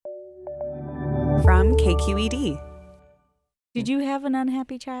from KQED. Did you have an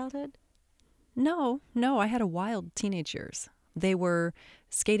unhappy childhood? No, I had a wild teenage years. They were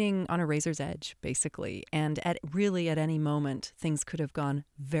skating on a razor's edge, basically. And at any moment, things could have gone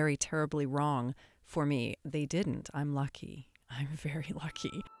very terribly wrong for me. They didn't. I'm lucky. I'm very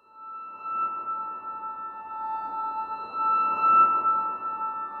lucky.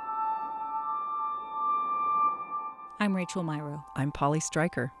 I'm Rachel Myrow. I'm Polly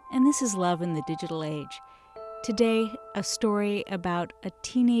Stryker. And this is Love in the Digital Age. Today, a story about a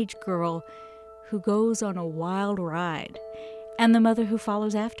teenage girl who goes on a wild ride and the mother who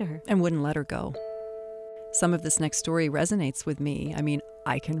follows after her. And wouldn't let her go. Some of this next story resonates with me. I mean,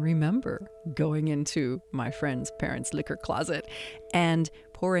 I can remember going into my friend's parents' liquor closet and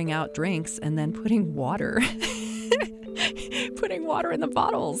pouring out drinks and then putting water in the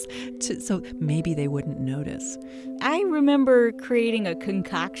bottles so maybe they wouldn't notice. I remember creating a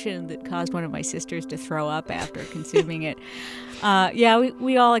concoction that caused one of my sisters to throw up after consuming it.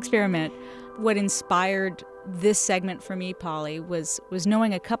 We all experiment. What inspired this segment for me, Polly, was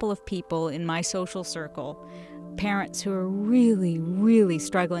knowing a couple of people in my social circle, parents who are really, really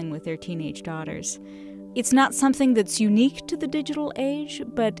struggling with their teenage daughters. It's not something that's unique to the digital age,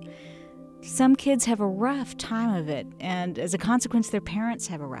 but some kids have a rough time of it, and as a consequence, their parents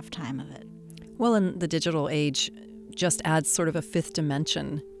have a rough time of it. Well, and the digital age just adds sort of a fifth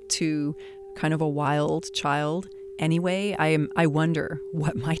dimension to kind of a wild child. Anyway, I wonder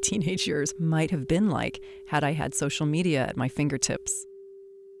what my teenage years might have been like had I had social media at my fingertips.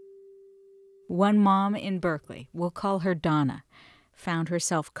 One mom in Berkeley, we'll call her Donna, found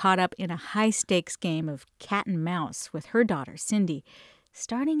herself caught up in a high-stakes game of cat and mouse with her daughter, Cindy,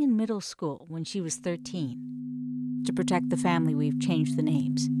 starting in middle school when she was 13. To protect the family, we've changed the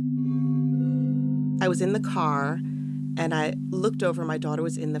names. I was in the car, and I looked over. My daughter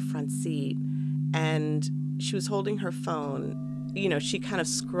was in the front seat, and she was holding her phone. You know, she kind of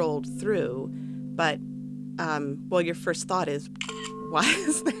scrolled through, but, your first thought is, why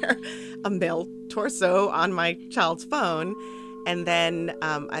is there a male torso on my child's phone? And then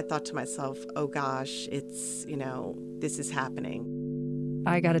I thought to myself, oh gosh, this is happening.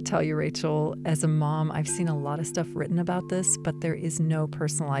 I got to tell you, Rachel, as a mom, I've seen a lot of stuff written about this, but there is no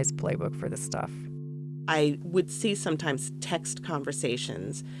personalized playbook for this stuff. I would see sometimes text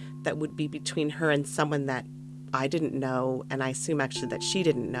conversations that would be between her and someone that I didn't know, and I assume actually that she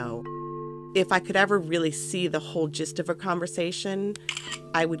didn't know. If I could ever really see the whole gist of a conversation,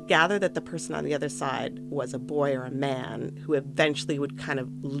 I would gather that the person on the other side was a boy or a man who eventually would kind of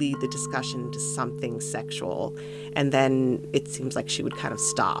lead the discussion to something sexual, and then it seems like she would kind of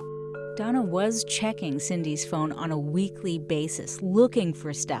stop. Donna was checking Cindy's phone on a weekly basis, looking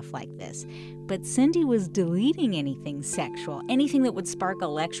for stuff like this. But Cindy was deleting anything sexual, anything that would spark a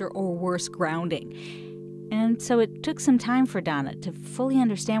lecture or worse, grounding. And so it took some time for Donna to fully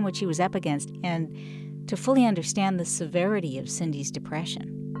understand what she was up against and to fully understand the severity of Cindy's depression.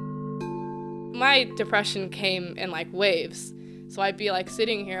 My depression came in waves. So I'd be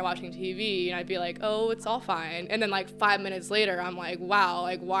sitting here watching TV and I'd be like, oh, it's all fine. And then 5 minutes later, I'm like,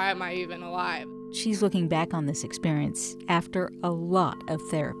 wow, why am I even alive? She's looking back on this experience after a lot of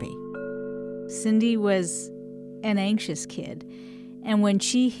therapy. Cindy was an anxious kid. And when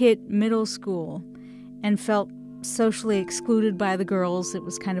she hit middle school and felt socially excluded by the girls, it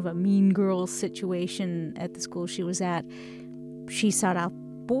was kind of a mean girls situation at the school she was at, she sought out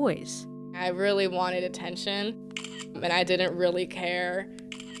boys. I really wanted attention, and I didn't really care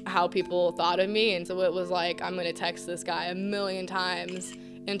how people thought of me. And so it was I'm going to text this guy 1,000,000 times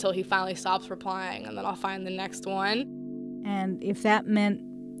until he finally stops replying, and then I'll find the next one. And if that meant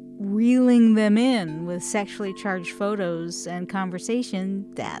reeling them in with sexually charged photos and conversation,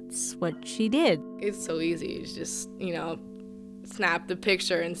 that's what she did. It's so easy. It's just, snap the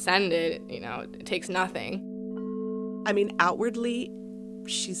picture and send it. It takes nothing. I mean, outwardly,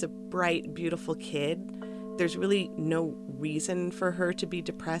 she's a bright, beautiful kid. There's really no reason for her to be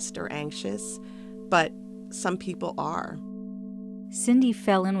depressed or anxious, but some people are. Cindy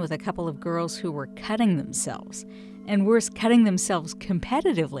fell in with a couple of girls who were cutting themselves, and worse, cutting themselves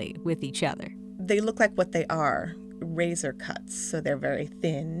competitively with each other. They look like what they are, razor cuts, so they're very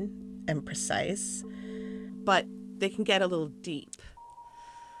thin and precise, but they can get a little deep.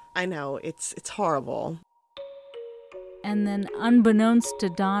 I know, it's horrible. And then, unbeknownst to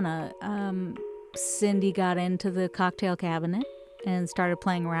Donna, Cindy got into the cocktail cabinet and started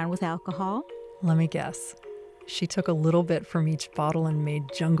playing around with alcohol. Let me guess. She took a little bit from each bottle and made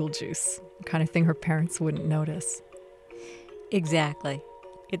jungle juice, the kind of thing her parents wouldn't notice. Exactly.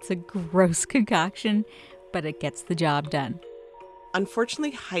 It's a gross concoction, but it gets the job done.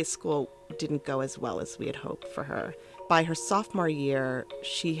 Unfortunately, high school didn't go as well as we had hoped for her. By her sophomore year,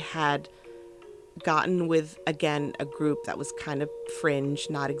 she had gotten with, again, a group that was kind of fringe,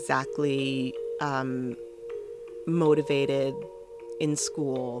 not exactly motivated in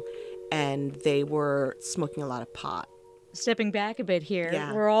school, and they were smoking a lot of pot. Stepping back a bit here,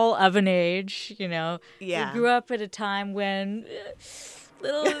 Yeah. we're all of an age, you know. Yeah. We grew up at a time when a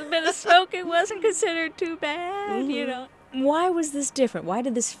little bit of smoking wasn't considered too bad, you know. Why was this different? Why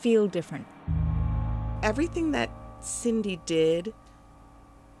did this feel different? Everything that Cindy did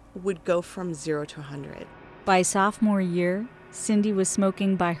would go from 0 to 100. By sophomore year, Cindy was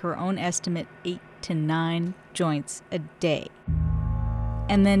smoking, by her own estimate, 8 to 9 joints a day.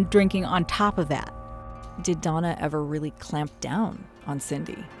 And then drinking on top of that. Did Donna ever really clamp down on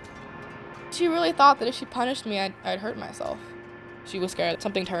Cindy? She really thought that if she punished me, I'd hurt myself. She was scared that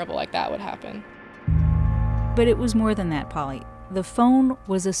something terrible like that would happen. But it was more than that, Polly. The phone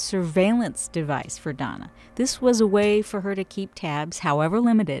was a surveillance device for Donna. This was a way for her to keep tabs, however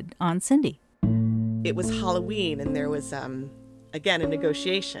limited, on Cindy. It was Halloween, and there was, again, a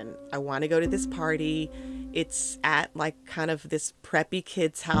negotiation. I want to go to this party. It's at, like, kind of this preppy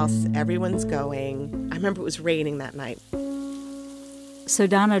kid's house. Everyone's going. I remember it was raining that night. So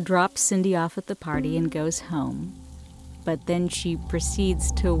Donna drops Cindy off at the party and goes home. But then she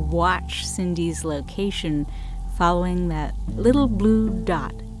proceeds to watch Cindy's location, following that little blue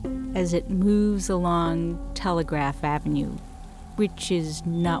dot as it moves along Telegraph Avenue, which is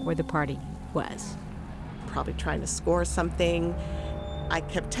not where the party was. Probably trying to score something. I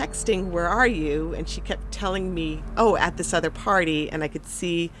kept texting, "Where are you?" And she kept telling me, "Oh, at this other party." And I could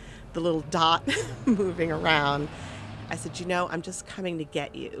see the little dot moving around. I said, "I'm just coming to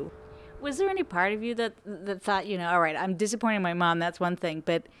get you." Was there any part of you that thought, all right, I'm disappointing my mom, that's one thing,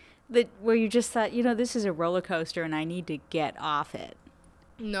 but where you just thought, this is a roller coaster and I need to get off it?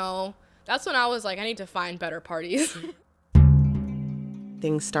 No. That's when I was like, I need to find better parties.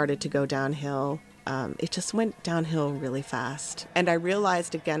 Things started to go downhill. It just went downhill really fast. And I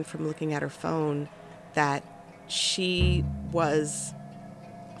realized, again, from looking at her phone, that she was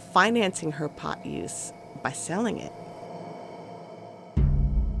financing her pot use by selling it.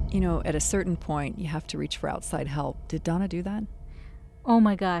 At a certain point, you have to reach for outside help. Did Donna do that? Oh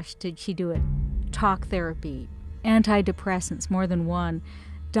my gosh, did she do it? Talk therapy, antidepressants, more than one,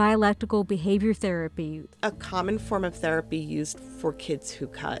 dialectical behavior therapy. A common form of therapy used for kids who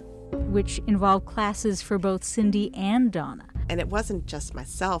cut. Which involved classes for both Cindy and Donna. And it wasn't just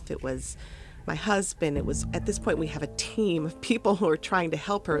myself, it was my husband. It was, at this point, we have a team of people who are trying to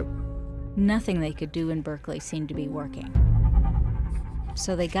help her. Nothing they could do in Berkeley seemed to be working.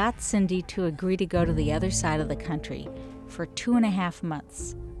 So they got Cindy to agree to go to the other side of the country for 2.5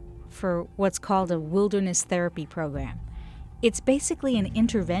 months for what's called a wilderness therapy program. It's basically an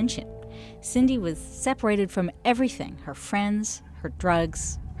intervention. Cindy was separated from everything, her friends, her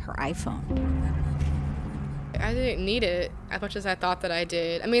drugs, her iPhone. I didn't need it as much as I thought that I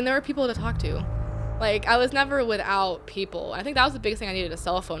did. I mean, there were people to talk to. Like, I was never without people. I think that was the biggest thing I needed a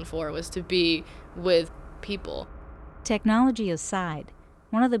cell phone for, was to be with people. Technology aside,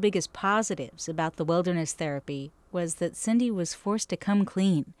 one of the biggest positives about the wilderness therapy was that Cindy was forced to come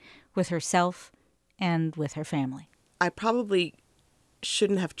clean with herself and with her family. I probably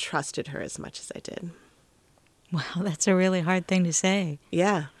shouldn't have trusted her as much as I did. Wow, that's a really hard thing to say.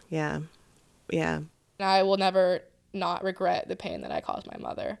 Yeah. I will never not regret the pain that I caused my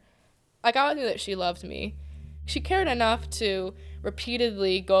mother. Like, I always knew that she loved me. She cared enough to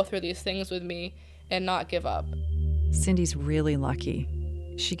repeatedly go through these things with me and not give up. Cindy's really lucky.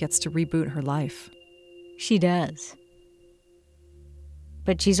 She gets to reboot her life. She does.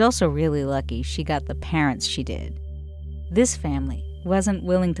 But she's also really lucky she got the parents she did. This family wasn't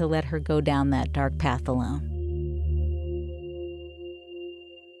willing to let her go down that dark path alone.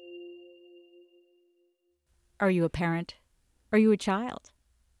 Are you a parent? Are you a child?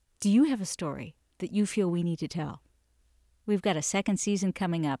 Do you have a story that you feel we need to tell? We've got a second season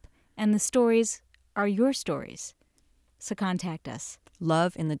coming up, and the stories are your stories. So contact us.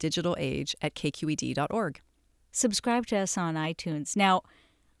 Love in the Digital Age at kqed.org. Subscribe to us on iTunes. Now,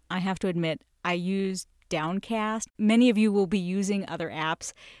 I have to admit, I use Downcast. Many of you will be using other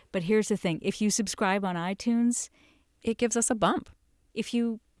apps, but here's the thing. If you subscribe on iTunes, It gives us a bump. if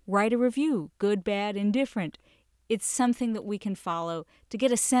you write a review, good, bad, indifferent, it's something that we can follow to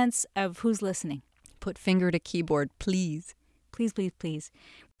get a sense of who's listening. Put finger to keyboard, please. Please, please, please.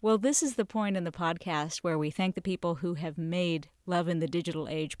 Well, this is the point in the podcast where we thank the people who have made Love in the Digital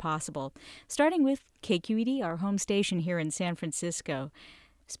Age possible, starting with KQED, our home station here in San Francisco.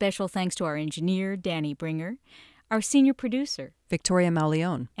 Special thanks to our engineer, Danny Bringer, Our senior producer, Victoria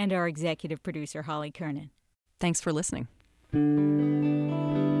Mauleon. and our executive producer, Holly Kernan. Thanks for listening.